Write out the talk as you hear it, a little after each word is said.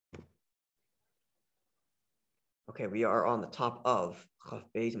Okay, we are on the top of Chaf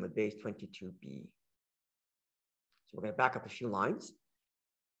Beis and Beis 22b. So we're going to back up a few lines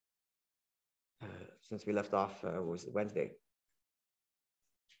since we left off was Wednesday.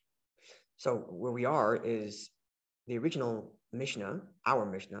 So where we are is the original Mishnah, our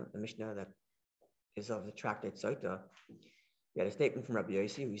Mishnah, the Mishnah that is of the Talmud Sotah. We had a statement from Rabbi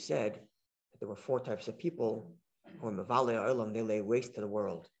who said that there were 4 types of people who are Mavale Olam, they lay waste to the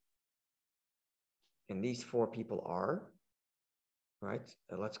world. And these 4 people are, right?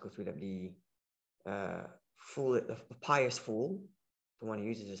 Let's go through them. The fool, the pious fool, the one who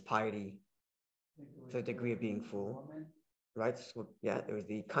uses his piety to the degree of being fool, right? So, yeah, there was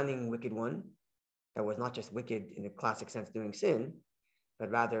the cunning, wicked one that was not just wicked in the classic sense doing sin,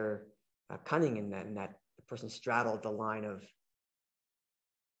 but rather cunning in that the person straddled the line of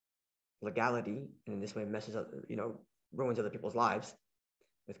legality, and in this way messes up, ruins other people's lives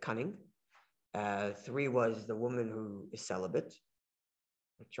with cunning. 3 was the woman who is celibate,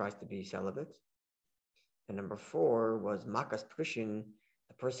 who tries to be celibate. And number 4 was makas prishin,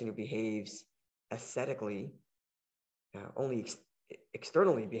 the person who behaves ascetically, only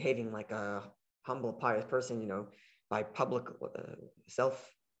externally behaving like a humble, pious person, by public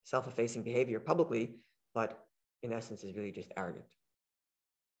self-effacing behavior publicly, but in essence is really just arrogant.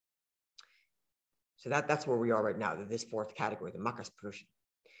 So that's where we are right now, this 4th category, the makas prishin.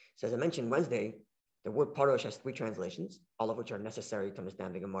 So as I mentioned Wednesday, the word parosh has 3 translations, all of which are necessary to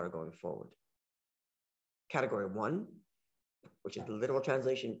understand the Gemoro going forward. Category 1, which is the literal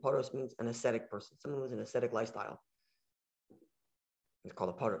translation, parosh means an ascetic person, someone with an ascetic lifestyle. It's called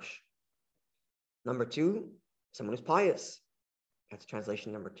a parosh. Number 2, someone who's pious. That's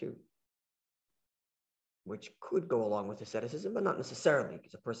translation number 2, which could go along with asceticism, but not necessarily,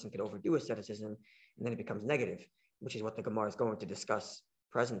 because a person could overdo asceticism and then it becomes negative, which is what the Gemara is going to discuss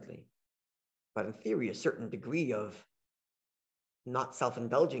presently. But in theory, a certain degree of not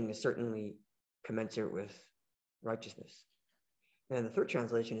self-indulging is certainly commensurate with righteousness. And the 3rd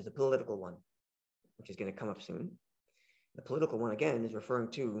translation is the political one, which is going to come up soon. The political one, again, is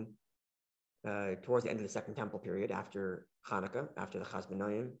referring to towards the end of the Second Temple period, after Hanukkah, after the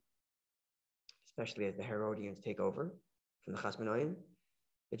Chazmonaim, especially as the Herodians take over from the Chazmonaim,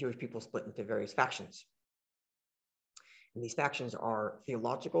 the Jewish people split into various factions. And these factions are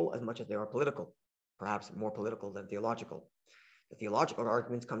theological as much as they are political, perhaps more political than theological. The theological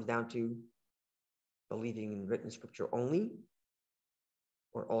arguments comes down to believing in written scripture only,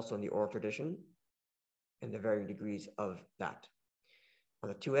 or also in the oral tradition, and the varying degrees of that. On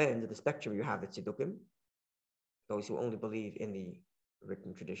the 2 ends of the spectrum, you have the tziddukim, those who only believe in the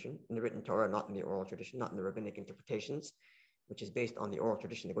written tradition, in the written Torah, not in the oral tradition, not in the rabbinic interpretations, which is based on the oral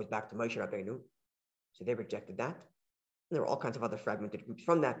tradition that goes back to Moshe Rabbeinu. So they rejected that. And there are all kinds of other fragmented groups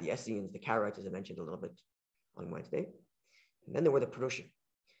from that, the Essenes, the Karaites, as I mentioned a little bit on Wednesday. And then there were the Perushim.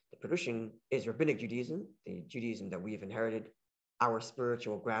 The Perushim is rabbinic Judaism, the Judaism that we've inherited, our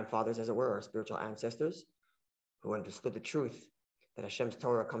spiritual grandfathers, as it were, our spiritual ancestors, who understood the truth that Hashem's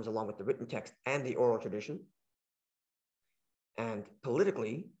Torah comes along with the written text and the oral tradition. And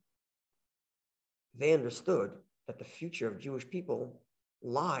politically, they understood that the future of Jewish people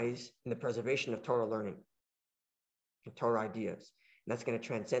lies in the preservation of Torah learning and Torah ideas. And that's going to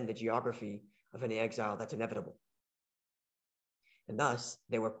transcend the geography of any exile that's inevitable. And thus,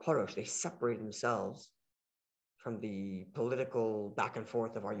 they were parosh, they separated themselves from the political back and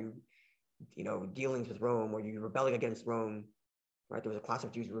forth of, are you, dealings with Rome, or you rebelling against Rome, right? There was a class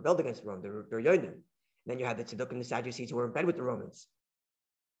of Jews who rebelled against Rome, they're Yodim. And then you had the Tzeduk and the Sadducees who were in bed with the Romans,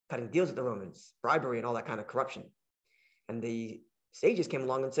 cutting deals with the Romans, bribery and all that kind of corruption. And the sages came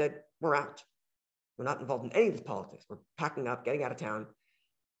along and said, we're out. We're not involved in any of this politics. We're packing up, getting out of town.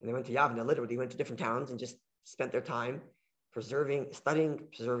 And they went to Yavna, literally went to different towns and just spent their time preserving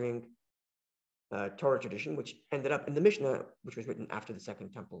Torah tradition, which ended up in the Mishnah, which was written after the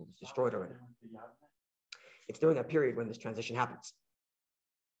Second Temple was destroyed already. It's during that period when this transition happens.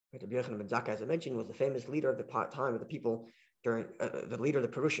 Rabbi Yochanan ben Zakkai, as I mentioned, was the famous leader of the time of the people during the leader of the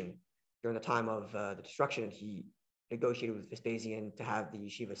Perushim during the time of the destruction. He negotiated with Vespasian to have the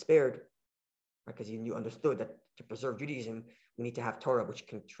yeshiva spared, because he understood that to preserve Judaism, we need to have Torah, which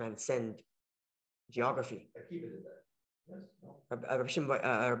can transcend geography. Rabbi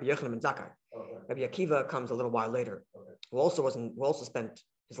Yochanan ben Zakkai. Rabbi Akiva comes a little while later, who also spent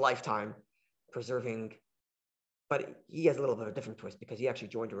his lifetime preserving, but he has a little bit of a different twist because he actually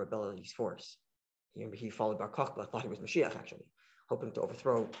joined a rebellious force. He followed Bar Kokhba, thought he was Mashiach actually, hoping to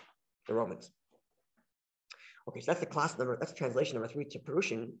overthrow the Romans. Okay, so that's translation number 3 to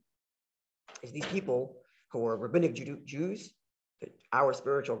Perushim, is these people who were rabbinic Jews, our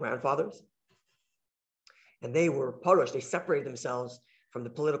spiritual grandfathers, And they were Polish. They separated themselves from the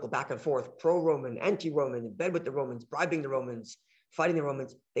political back and forth, pro-Roman, anti-Roman, in bed with the Romans, bribing the Romans, fighting the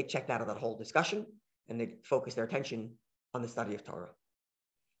Romans. They checked out of that whole discussion and they focused their attention on the study of Torah.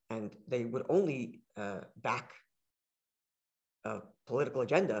 And they would only back a political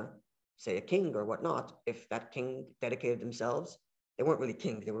agenda, say a king or whatnot, if that king dedicated themselves. They weren't really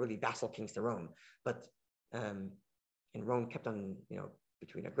kings, they were really vassal kings to Rome. But and Rome kept on,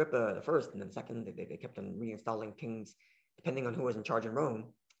 between Agrippa the first and then the second, they kept on reinstalling kings depending on who was in charge in Rome,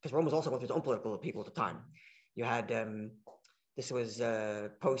 because Rome was also going through its own political people at the time. You had this was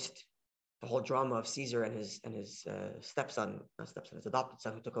post the whole drama of Caesar and his stepson, not stepson, his adopted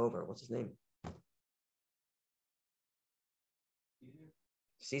son who took over. What's his name?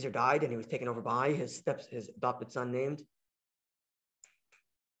 Caesar died and he was taken over by his adopted son named.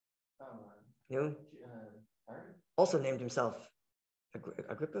 Also named himself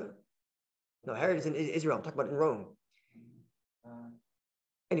Agrippa. No, Herod is in Israel. I'm talking about in Rome.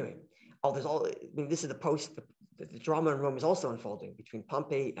 Anyway, this is the post. The drama in Rome is also unfolding between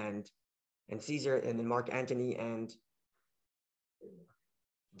Pompey and Caesar, and then Mark Antony and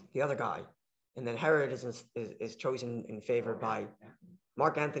the other guy, and then Herod is chosen in favor by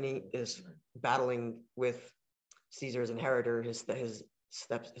Mark Antony is battling with Caesar's inheritor, his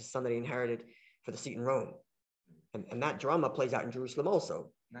son that he inherited for the seat in Rome, and that drama plays out in Jerusalem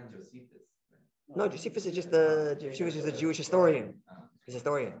also. Not Josephus. No, Josephus is just a Jewish historian. He's a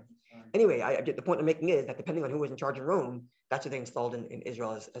historian. Anyway, the point I'm making is that depending on who was in charge in Rome, that's who they installed in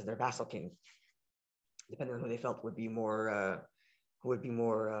Israel as their vassal king. Depending on who they felt would be more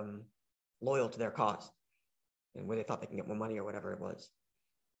loyal to their cause, and where they thought they can get more money or whatever it was.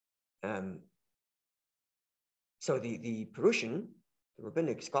 So the Perushim, the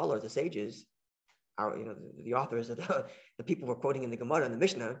rabbinic scholars, the sages, the authors of the people we're quoting in the Gemara and the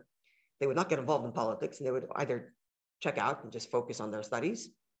Mishnah, they would not get involved in politics, and they would either check out and just focus on their studies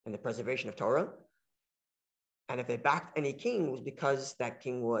and the preservation of Torah. And if they backed any king, it was because that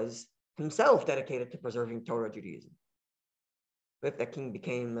king was himself dedicated to preserving Torah Judaism. But if that king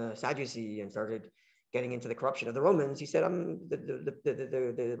became a Sadducee and started getting into the corruption of the Romans, he said,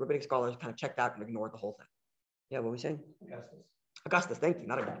 the rabbinic scholars kind of checked out and ignored the whole thing. Yeah, what were we saying? Augustus, thank you.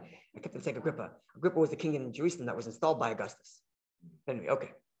 I kept on saying Agrippa. Agrippa was the king in Jerusalem that was installed by Augustus. Anyway,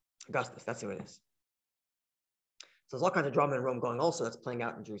 okay. Augustus, that's who it is. So there's all kinds of drama in Rome going also that's playing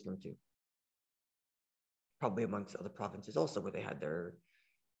out in Jerusalem too. Probably amongst other provinces also where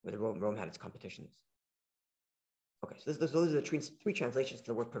Rome had its competitions. Okay, so those are the three translations to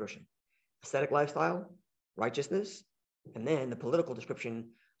the word Perushim. Ascetic lifestyle, righteousness, and then the political description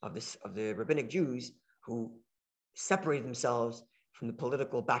of the rabbinic Jews who separated themselves from the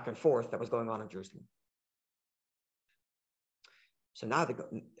political back and forth that was going on in Jerusalem. So now,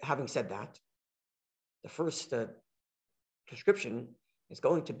 having said that, the first description is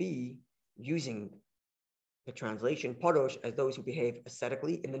going to be using the translation parosh as those who behave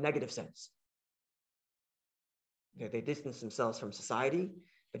ascetically in the negative sense. They distance themselves from society,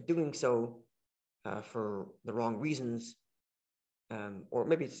 but doing so for the wrong reasons, or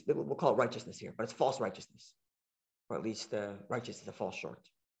maybe we'll call it righteousness here, but it's false righteousness, or at least righteousness that falls short.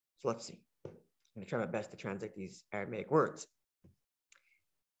 So let's see. I'm going to try my best to translate these Aramaic words.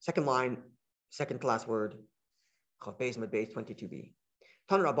 Second line, second class word, Chav Beis Mud Beis 22b.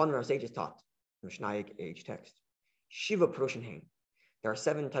 Tan Rabban, our sages taught, Mishnaic age text. Shiva Perushim Hein. There are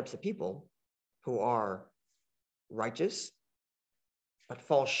 7 types of people who are righteous, but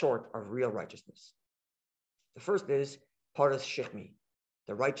fall short of real righteousness. The first is Paras Shechmi,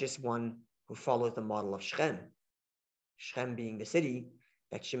 the righteous one who follows the model of Shechem. Shechem being the city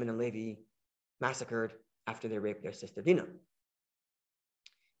that Shimon and Levi massacred after they raped their sister Dinah.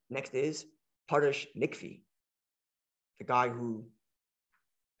 Next is Paras Nikfi, the guy who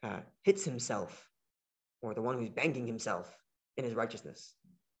hits himself, or the one who's banging himself in his righteousness.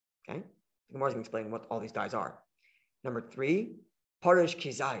 Okay? The Gemara is going to explain what all these guys are. Number 3, Paras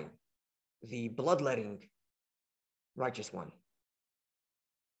Kizai, the bloodletting righteous one.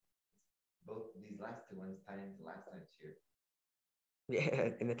 Both these last 2 ones tie into last night's here. Yeah,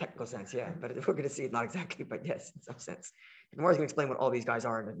 in the technical sense, yeah. But we're going to see it, not exactly, but yes, in some sense. The Gemara is going to explain what all these guys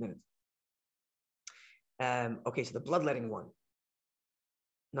are in a minute. Okay, so the bloodletting one.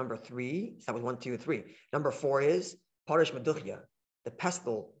 Number 3, so that was 1, 2, 3. Number 4 is Paras Meduchya, the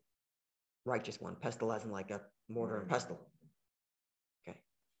pestle righteous one. Pestle as in like a mortar and pestle. Okay.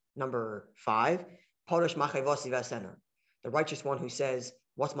 Number 5, Paras Machavosi Vasena, the righteous one who says,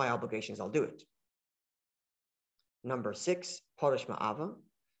 what's my obligations? I'll do it. Number 6, Paras Ma'ava,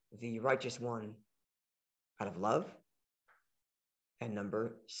 the righteous one out of love. And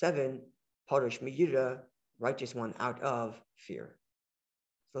number 7, Paras Miyira, righteous one out of fear.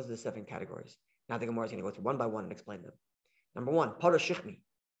 So those are the 7 categories. Now the Gemara is going to go through one by one and explain them. Number 1, Parosh Shichmi.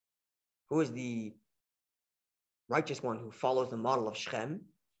 Who is the righteous one who follows the model of Shechem?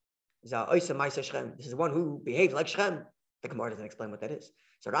 This is the one who behaves like Shechem. The Gemara doesn't explain what that is.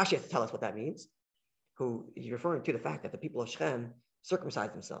 So Rashi has to tell us what that means. Who is referring to the fact that the people of Shechem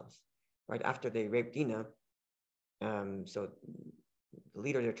circumcised themselves, right after they raped Dinah. So the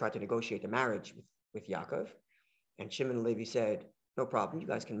leader there tried to negotiate a marriage with Yaakov, and Shimon and Levi said, "No problem. You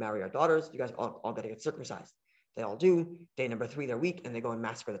guys can marry our daughters. You guys all got to get circumcised." They all do. Day number 3, they're weak, and they go and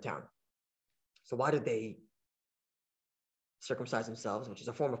massacre the town. So why did they circumcise themselves, which is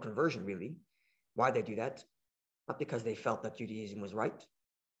a form of conversion, really? Why did they do that? Not because they felt that Judaism was right,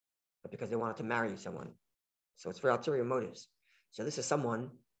 but because they wanted to marry someone. So it's for ulterior motives. So this is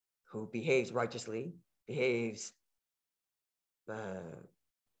someone who behaves righteously, behaves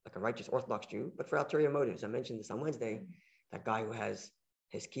like a righteous Orthodox Jew, but for ulterior motives. I mentioned this on Wednesday, that guy who has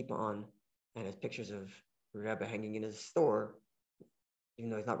his kippah on and has pictures of Rabbi hanging in his store, even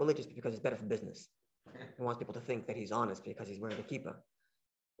though he's not religious, but because it's better for business. He wants people to think that he's honest because he's wearing the kippah.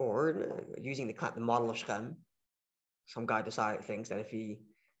 Or using the model of Shechem, some guy thinks that if he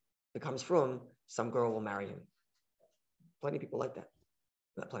becomes frum, some girl will marry him. Plenty of people like that.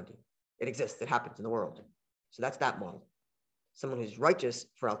 Not plenty. It exists. It happens in the world. So that's that model. Someone who's righteous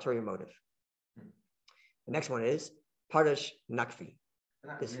for ulterior motive. The next one is Pardosh Nakfi.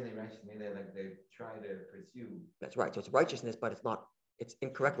 They're not really righteous. Maybe they try to pursue. That's right. So it's righteousness, but it's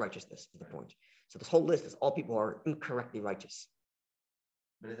incorrect righteousness is the point. So this whole list is all people who are incorrectly righteous.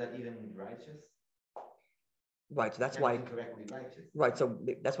 But is that even righteous? Right. So that's why incorrectly righteous. Right. So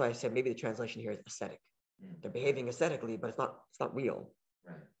that's why I said maybe the translation here is ascetic. They're behaving ascetically, but it's not real.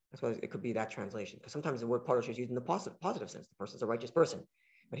 Right. That's why it could be that translation. Because sometimes the word Parosh is used in the positive sense. The person's a righteous person.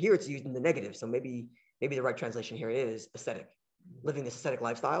 But here it's used in the negative. So maybe the right translation here is ascetic. Living this ascetic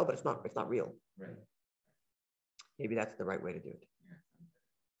lifestyle, but it's not real. Right. Maybe that's the right way to do it. Yeah.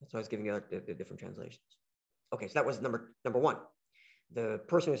 That's why I was giving you the different translations. Okay, so that was number 1. The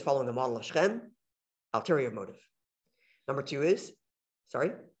person who's following the model of Shechem, ulterior motive. Number 2 is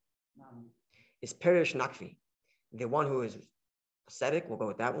Perish Nakfi. The one who is ascetic, we'll go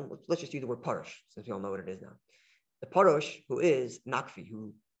with that one. Let's just use the word Parosh, since we all know what it is now. The Parosh who is Nakfi,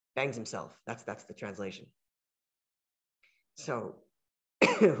 who bangs himself. That's the translation. So,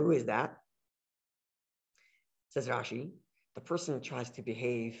 who is that? Says Rashi, the person tries to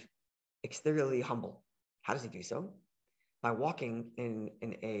behave exteriorly humble. How does he do so? By walking in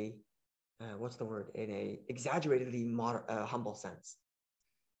a exaggeratedly humble sense.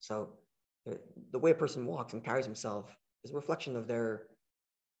 So the way a person walks and carries himself is a reflection of their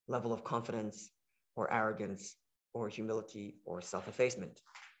level of confidence or arrogance or humility or self-effacement.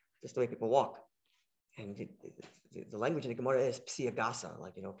 Just the way people walk. And the language in the Gemoro is psia gasa,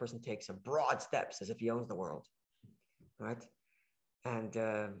 like, a person takes a broad steps as if he owns the world, right? And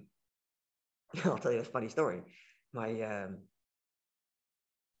I'll tell you a funny story. My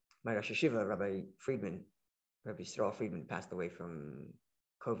Rosh Hashiva, Rabbi Straw Friedman, passed away from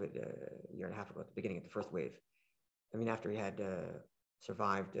COVID a year and a half ago, at the beginning of the first wave. I mean, after he had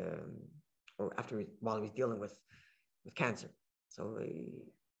survived, or while he was dealing with cancer. So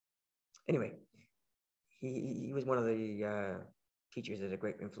anyway, he was one of the teachers that had a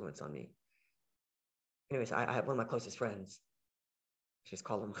great influence on me. Anyways, I have one of my closest friends. Just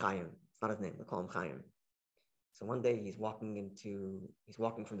call him Chaim. It's not his name. We call him Chaim. So one day he's walking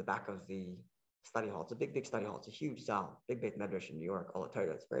from the back of the study hall. It's a big study hall. It's a huge zal, big Beit Medrash in New York, all the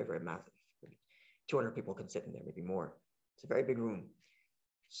Torah. It's very, very massive. 200 people can sit in there, maybe more. It's a very big room.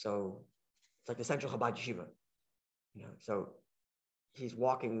 So it's like the central Chabad Yeshiva. So he's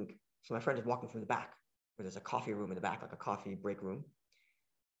walking. So my friend is walking from the back, where there's a coffee room in the back, like a coffee break room.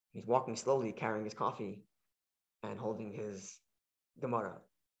 He's walking slowly, carrying his coffee and holding his Gemara,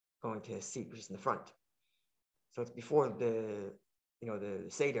 going to his seat, which is in the front. So it's before the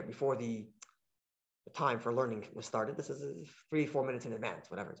Seder, before the time for learning was started. This is 3-4 minutes in advance,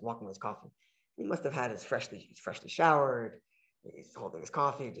 whatever. He's walking with his coffee. He must have had he's freshly showered. He's holding his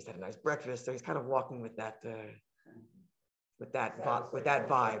coffee, just had a nice breakfast. So he's kind of walking with that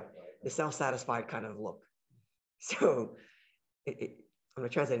vibe, the self-satisfied kind of look. So I'm going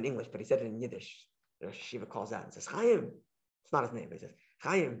to translate in English, but he said it in Yiddish. The Rosh Hashiva calls out and says, Chaim. It's not his name, but he says,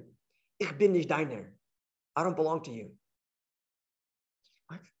 Chaim, ich bin nicht deiner. I don't belong to you.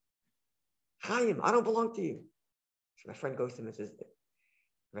 What? Chaim, I don't belong to you. So my friend goes to him and says,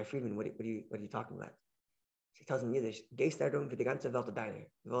 Rabbi Friedman, what are you talking about? He tells him in Yiddish, Gehst darum für die ganze Welt deiner.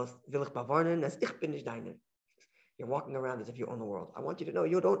 Will ich bewarnen, dass ich bin nicht deiner. You're walking around as if you own the world. I want you to know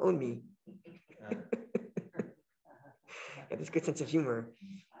you don't own me. had this good sense of humor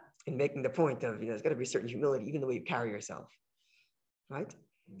in making the point of, there's got to be a certain humility, even the way you carry yourself, right?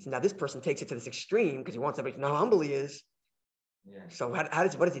 So now this person takes it to this extreme because he wants everybody to know how humble he is. Yeah. So what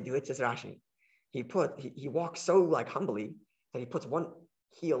does he do? It says Rashi. He walks so like humbly that he puts one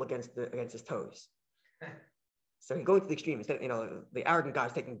heel against his toes. So he's going to the extreme. Instead, the arrogant guy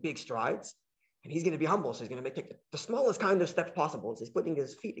is taking big strides, and he's going to be humble. So he's going to take the smallest kind of steps possible. So he's putting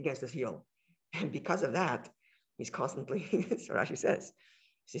his feet against his heel, and because of that, he's constantly. That's what Rashi says.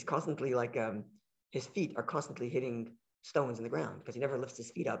 He's constantly like his feet are constantly hitting stones in the ground because he never lifts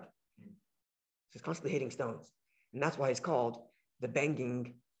his feet up. So he's constantly hitting stones, and that's why he's called the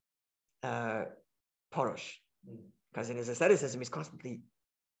banging Parosh, because in his asceticism, he's constantly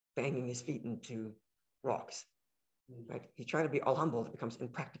banging his feet into rocks. Right? He's trying to be all humble. It becomes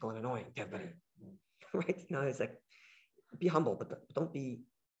impractical and annoying to everybody. Right? It's like, be humble, but don't be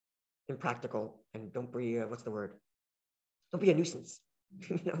impractical, and don't be what's the word? Don't be a nuisance.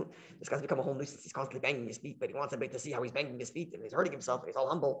 This guy's become a whole nuisance. He's constantly banging his feet, but he wants everybody to see how he's banging his feet, and he's hurting himself, and he's all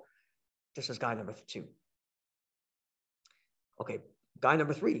humble. This is guy number 2. Okay, guy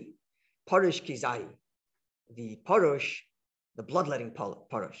number 3, Parush Kizai. The Parush, the bloodletting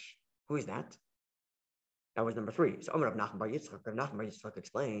Parush. Who is that? That was number 3. So Rav Nachman Bar Yitzchak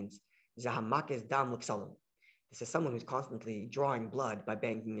explains, Zahamakes dam l'ksalim. This is someone who's constantly drawing blood by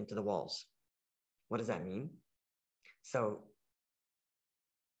banging into the walls. What does that mean? So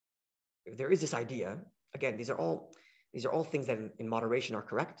there is this idea, again, these are all things that in moderation are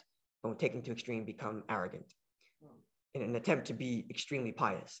correct, but when taken to extreme become arrogant in an attempt to be extremely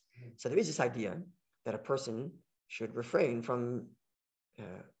pious. So there is this idea that a person should refrain from,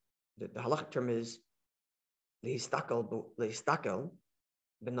 the halachic term is leistakel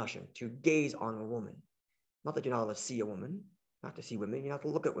benashim, to gaze on a woman. Not that you're not allowed to see a woman, not to see women, you're not to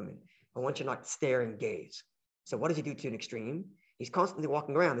look at women, but once you're not stare and gaze. So what does he do to an extreme? He's constantly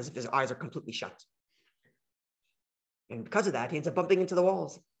walking around as if his eyes are completely shut. And because of that, he ends up bumping into the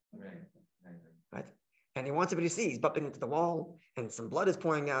walls. Right? And he wants everybody to see he's bumping into the wall and some blood is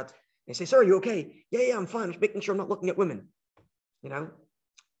pouring out. And you say, sir, are you okay? Yeah, I'm fine. I'm just making sure I'm not looking at women.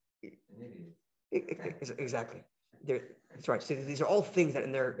 Exactly. That's right. So these are all things that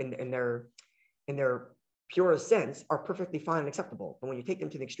in their purest sense are perfectly fine and acceptable. But when you take them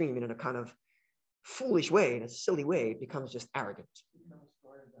to the extreme and in a kind of foolish way, in a silly way, it becomes just arrogant.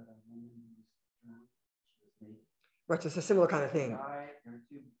 Right, so it's a similar kind of thing.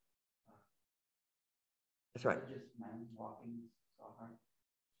 That's right. Religious men walking saw her.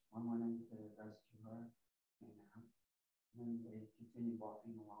 One went in to rescue her, came out, and then they continued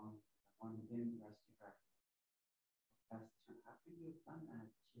walking along. One didn't rescue her. Asked her, how could you have done that?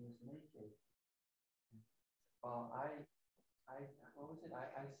 She was naked. Well, what was it?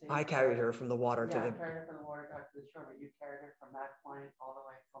 I carried her from the water to the. I carried her from the water to the shore, but you carried her from that point all the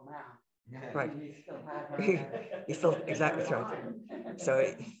way till now. Right. And you still had her. He's still exactly that's right. So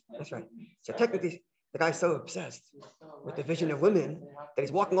that's right. So technically, the guy's so obsessed with the vision of women that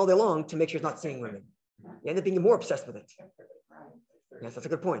he's walking all day long to make sure he's not seeing women. He ends up being more obsessed with it. Yes, that's a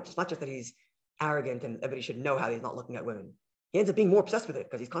good point. It's not just that he's arrogant and everybody should know how he's not looking at women. He ends up being more obsessed with it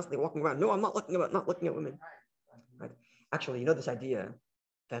because he's constantly walking around. No, I'm not looking at women. Right? Actually, this idea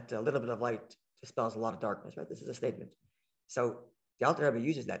that a little bit of light dispels a lot of darkness. Right? This is a statement. So the Alter Rebbe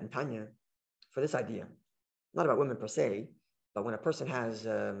uses that in Tanya for this idea, not about women per se, but when a person has.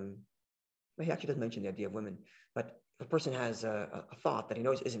 He actually doesn't mention the idea of women, but if a person has a thought that he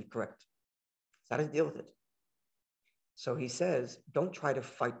knows isn't correct, so how does he deal with it? So he says, don't try to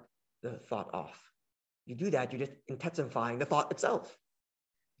fight the thought off. You do that, you're just intensifying the thought itself.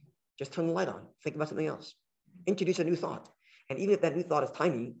 Just turn the light on. Think about something else. Introduce a new thought. And even if that new thought is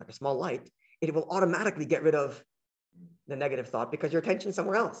tiny, like a small light, it will automatically get rid of the negative thought because your attention is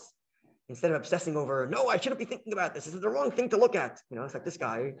somewhere else. Instead of obsessing over, no, I shouldn't be thinking about this. This is the wrong thing to look at. It's like this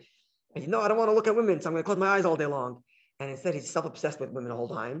guy. And I don't want to look at women, so I'm going to close my eyes all day long. And instead, he's self-obsessed with women the whole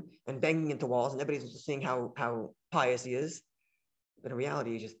time and banging into walls, and everybody's just seeing how pious he is. But in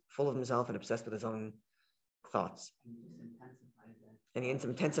reality, he's just full of himself and obsessed with his own thoughts. And he ends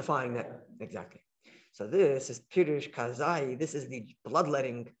up intensifying that. Exactly. So this is Pirush Kazai. This is the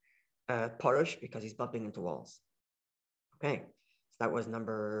bloodletting Parush because he's bumping into walls. Okay. So that was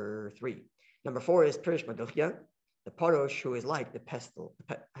number 3. Number 4 is Pirush Maduchya. The Parush who is like the pestle.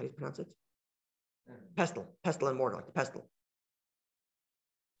 How do you pronounce it? Pestle and mortar, like the pestle.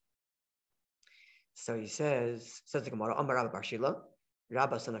 So he says the Gemoro, Amar Rabbi Bar Shila,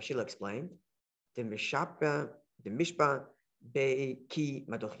 Rabbi son of Shila explained, the mishpa be ki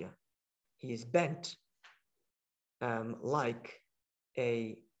maduchya. He is bent like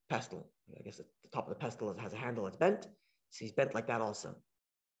a pestle. I guess the top of the pestle has a handle that's bent, So he's bent like that also.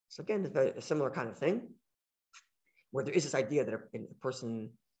 So again, a similar kind of thing, where there is this idea that a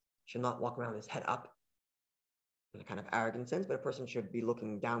person should not walk around with his head up in a kind of arrogant sense, but a person should be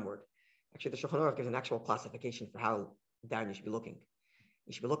looking downward. Actually, the Shulchan Aruch gives an actual classification for how down you should be looking.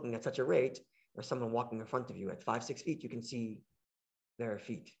 You should be looking at such a rate where someone walking in front of you at 5-6 feet, you can see their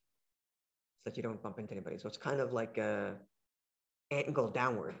feet so that you don't bump into anybody. So it's kind of like angled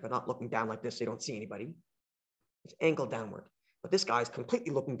downward, but not looking down like this so you don't see anybody. It's angled downward. But this guy is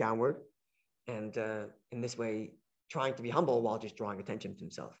completely looking downward and in this way trying to be humble while just drawing attention to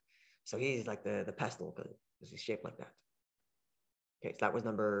himself. So he's like the pestle because he's shaped like that. Okay, so that was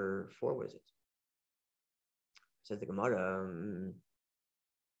number 4. What is it? Says the Gemara.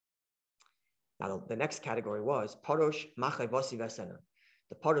 Now the next category was Parosh Machai Vasi Vesena.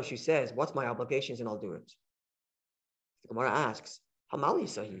 The Parosh who says, what's my obligations and I'll do it. The Gemara asks, Hamali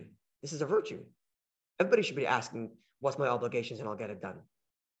Sahi. This is a virtue. Everybody should be asking, what's my obligations and I'll get it done.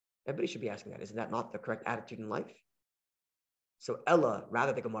 Everybody should be asking that. Isn't that not the correct attitude in life? So Ella,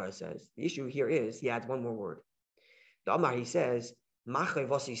 rather the Gemara says, the issue here is, he adds one more word. The Amar, he says, Machai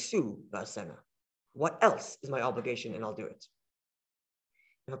Vasi Su Vesena. What else is my obligation and I'll do it?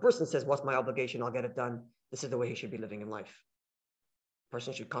 If a person says, what's my obligation, I'll get it done, this is the way he should be living in life. A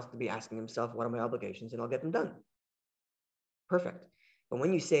person should constantly be asking himself, what are my obligations, and I'll get them done. Perfect. But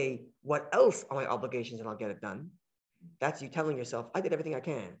when you say, what else are my obligations, and I'll get it done, that's you telling yourself, I did everything I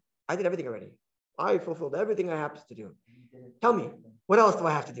can. I did everything already. I fulfilled everything I have to do. Tell me, what else do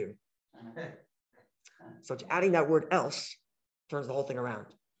I have to do? So adding that word else turns the whole thing around.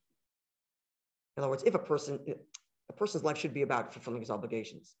 In other words, if a person's life should be about fulfilling his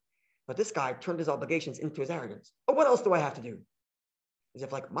obligations. But this guy turned his obligations into his arrogance. Oh, what else do I have to do? As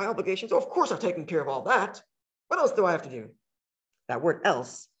if like, my obligations? Oh, of course I've taken care of all that. What else do I have to do? That word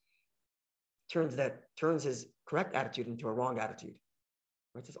else turns his correct attitude into a wrong attitude.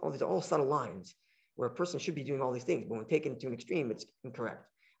 Right? These are all subtle lines where a person should be doing all these things, but when taken to an extreme, it's incorrect.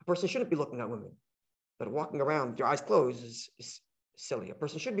 A person shouldn't be looking at women, but walking around with your eyes closed is silly. A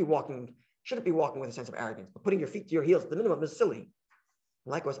person shouldn't be walking with a sense of arrogance, but putting your feet to your heels at the minimum is silly.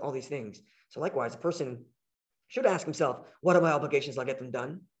 Likewise, all these things. So likewise, a person should ask himself, what are my obligations? I'll get them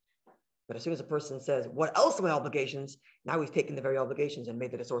done. But as soon as a person says, what else are my obligations? Now he's taken the very obligations and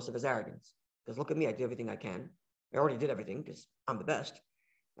made it a source of his arrogance. Because look at me, I did everything I can. I already did everything because I'm the best.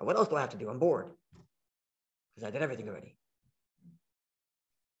 Now what else do I have to do? I'm bored because I did everything already.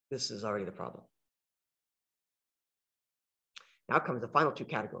 This is already the problem. Now comes the final 2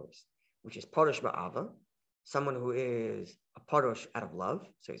 categories, which is Parosh Ba'ava, someone who is a Parosh out of love,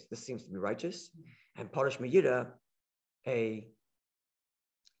 so this seems to be righteous, and Parosh Meyira, a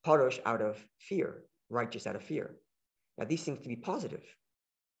Parosh out of fear, righteous out of fear. Now these seem to be positive.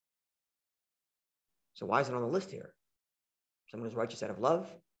 So why is it on the list here? Someone who's righteous out of love,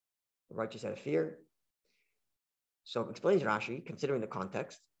 righteous out of fear. So explains Rashi, considering the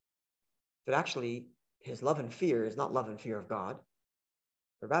context, that actually his love and fear is not love and fear of God,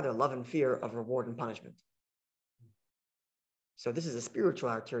 but rather love and fear of reward and punishment. So this is a spiritual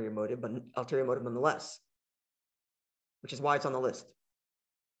ulterior motive, but ulterior motive nonetheless, which is why it's on the list.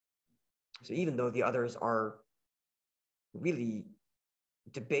 So even though the others are really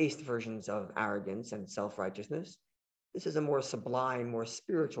debased versions of arrogance and self-righteousness, this is a more sublime, more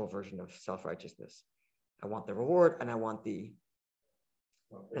spiritual version of self-righteousness. I want the reward and I want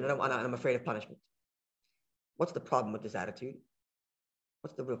and I'm afraid of punishment. What's the problem with this attitude?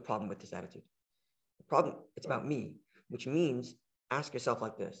 What's the real problem with this attitude? The problem, it's about me, which means ask yourself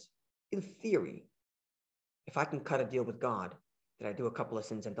like this. In theory, if I can cut a deal with God that I do a couple of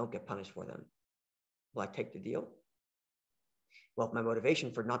sins and don't get punished for them, will I take the deal? Well, if my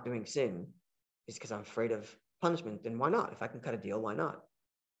motivation for not doing sin is because I'm afraid of punishment, then why not? If I can cut a deal, why not?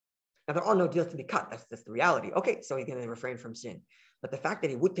 Now, there are no deals to be cut. That's the reality. Okay, so he's going to refrain from sin. But the fact that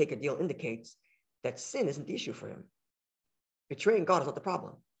he would take a deal indicates that sin isn't the issue for him. Betraying God is not the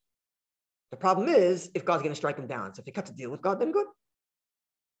problem. The problem is if God's going to strike him down. So if he cuts a deal with God, then good.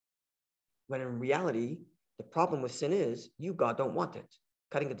 When in reality, the problem with sin is you, God, don't want it.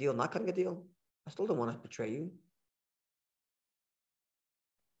 Cutting a deal, not cutting a deal, I still don't want to betray you.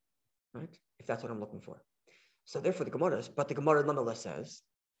 Right? If that's what I'm looking for. So therefore the Gemara nonetheless says,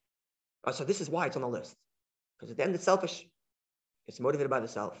 so this is why it's on the list. Because at the end it's selfish. It's motivated by the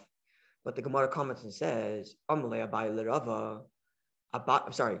self. But the Gemara comments and says, Amalei Virava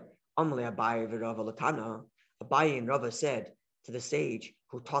Latana. Abaye and Rava said to the sage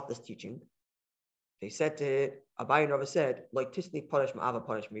who taught this teaching, they said to Abaye and Rava said, like Tisni Parish Ma'ava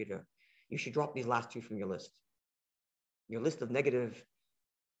Parish Meter, you should drop these last 2 from your list. Your list of negative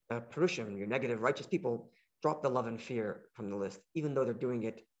Purushim, your negative righteous people, drop the love and fear from the list, even though they're doing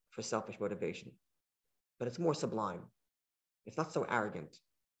it for selfish motivation. But it's more sublime. It's not so arrogant.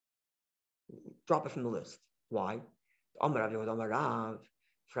 Drop it from the list. Why? Amar Rav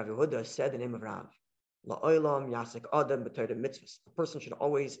Yehuda said the name of Rav. A person should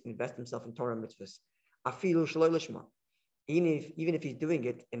always invest himself in Torah mitzvahs. Even if he's doing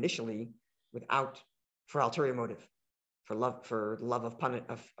it initially without, for ulterior motive, for love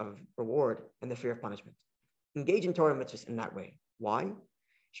of reward and the fear of punishment. Engage in Torah mitzvahs in that way. Why?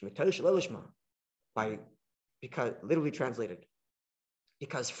 Because literally translated,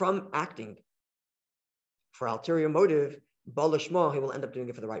 because from acting for ulterior motive, balashma, he will end up doing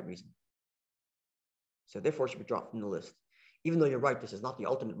it for the right reason. So therefore, it should be dropped from the list. Even though you're right, this is not the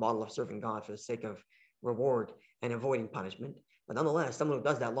ultimate model of serving God for the sake of reward and avoiding punishment. But nonetheless, someone who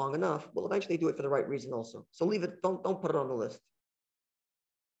does that long enough will eventually do it for the right reason also. So leave it, don't put it on the list.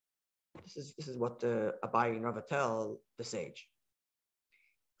 This is what Abai and Rava tell the sage.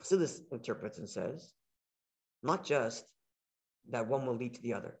 Chassidus interprets and says, not just that one will lead to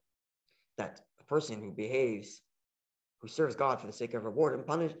the other, that a person who serves God for the sake of reward and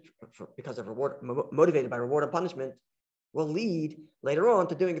punishment, because of reward, motivated by reward and punishment, will lead later on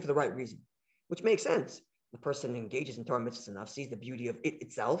to doing it for the right reason, which makes sense. The person engages in Torah mitzvahs enough, sees the beauty of it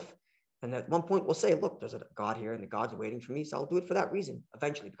itself, and at one point will say, look, there's a God here and the God's waiting for me, so I'll do it for that reason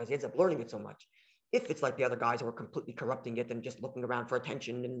eventually, because he ends up learning it so much. If it's like the other guys who are completely corrupting it and just looking around for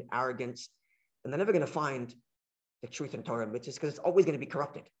attention and arrogance, then they're never going to find the truth in Torah mitzvahs, because it's always going to be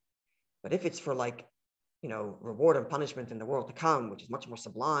corrupted. But if it's for reward and punishment in the world to come, which is much more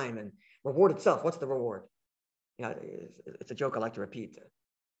sublime, and reward itself, what's the reward? It's a joke I like to repeat.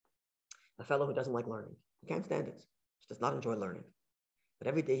 A fellow who doesn't like learning, he can't stand it, he does not enjoy learning. But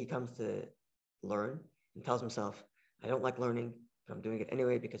every day he comes to learn and tells himself, I don't like learning, but I'm doing it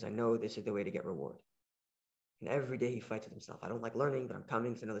anyway because I know this is the way to get reward. And every day he fights with himself. I don't like learning, but I'm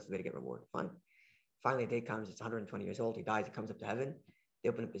coming because I know this is the way to get reward. Fine. Finally, a day comes, it's 120 years old, he dies, he comes up to heaven, they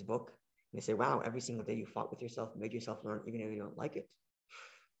open up his book, and they say, wow, every single day you fought with yourself, made yourself learn, even if you don't like it.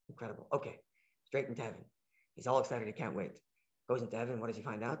 Incredible. Okay, straight into heaven. He's all excited, he can't wait. Goes into heaven, what does he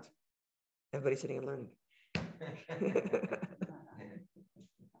find out? Everybody's sitting and learning.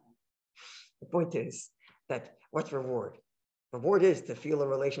 The point is that what's reward? Reward is to feel a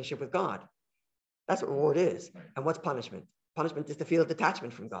relationship with God. That's what reward is. And what's punishment? Punishment is to feel a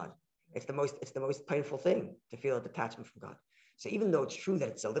detachment from God. It's the most painful thing, to feel a detachment from God. So even though it's true that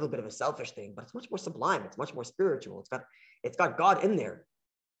it's a little bit of a selfish thing, but it's much more sublime, it's much more spiritual. It's got God in there.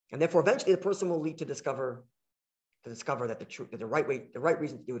 And therefore eventually the person will lead to discover that the right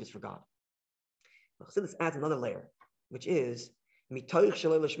reason to do it is for God. So this adds another layer, which is mitoich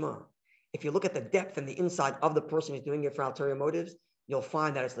shalei lishma. If you look at the depth and the inside of the person who's doing it for ulterior motives, you'll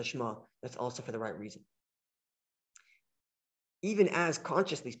find that it's lishma, that's also for the right reason. Even as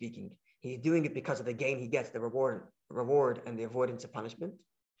consciously speaking, he's doing it because of the gain he gets, the reward and the avoidance of punishment.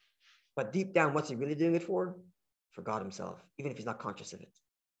 But deep down, what's he really doing it for? For God himself, even if he's not conscious of it.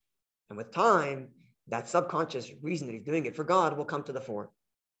 And with time, that subconscious reason that he's doing it for God will come to the fore.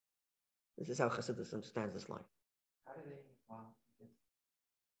 This is how Chassidus understands this line. How do they,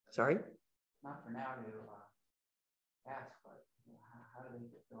 Sorry? not for now to ask, but how do they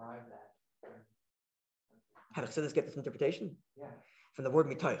derive that? How does Chassidus get this interpretation? Yeah. From the word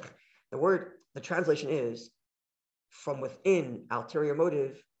mitoich. The translation is, from within ulterior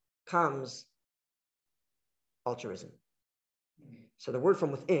motive comes altruism. So the word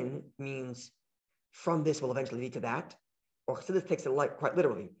from within means from this will eventually lead to that. Or Chassidus takes it quite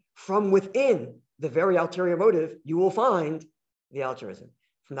literally. From within the very ulterior motive, you will find the altruism.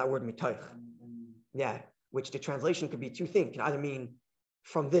 From that word mitoich. Yeah, which the translation could be two things. It can either mean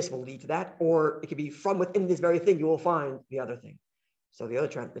from this will lead to that, or it could be from within this very thing, you will find the other thing. So the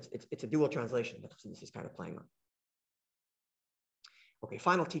other it's a dual translation that this is kind of playing on. Okay,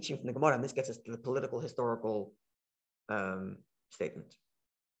 final teaching from the Gemara, and this gets us to the political historical statement.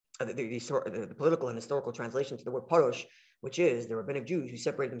 The political and historical translation to the word parosh, which is the rabbinic Jews who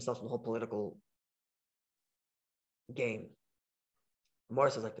separated themselves from the whole political game.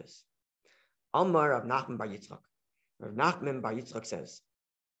 Gemara says like this. Amar Rav Nachman bar Yitzchak. Rav Nachman bar Yitzchak says.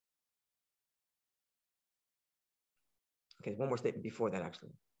 Okay, one more statement before that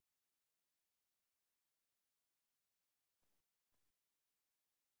actually.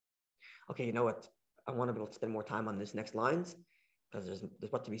 Okay, you know what? I want to be able to spend more time on this next lines because there's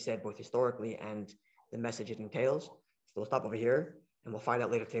what to be said both historically and the message it entails. So we'll stop over here and we'll find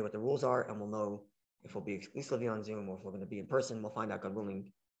out later today what the rules are, and we'll know if we'll be exclusively on Zoom or if we're going to be in person. We'll find out, God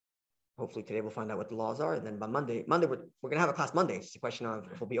willing. Hopefully today we'll find out what the laws are, and then by Monday we're going to have a class Monday. It's a question of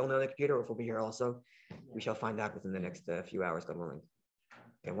if we'll be only on the computer or if we'll be here also. We shall find out within the next few hours, God willing.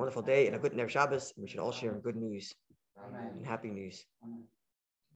 Okay, wonderful day and a good Ner Shabbos. We should all share in good news Amen. and happy news. Amen.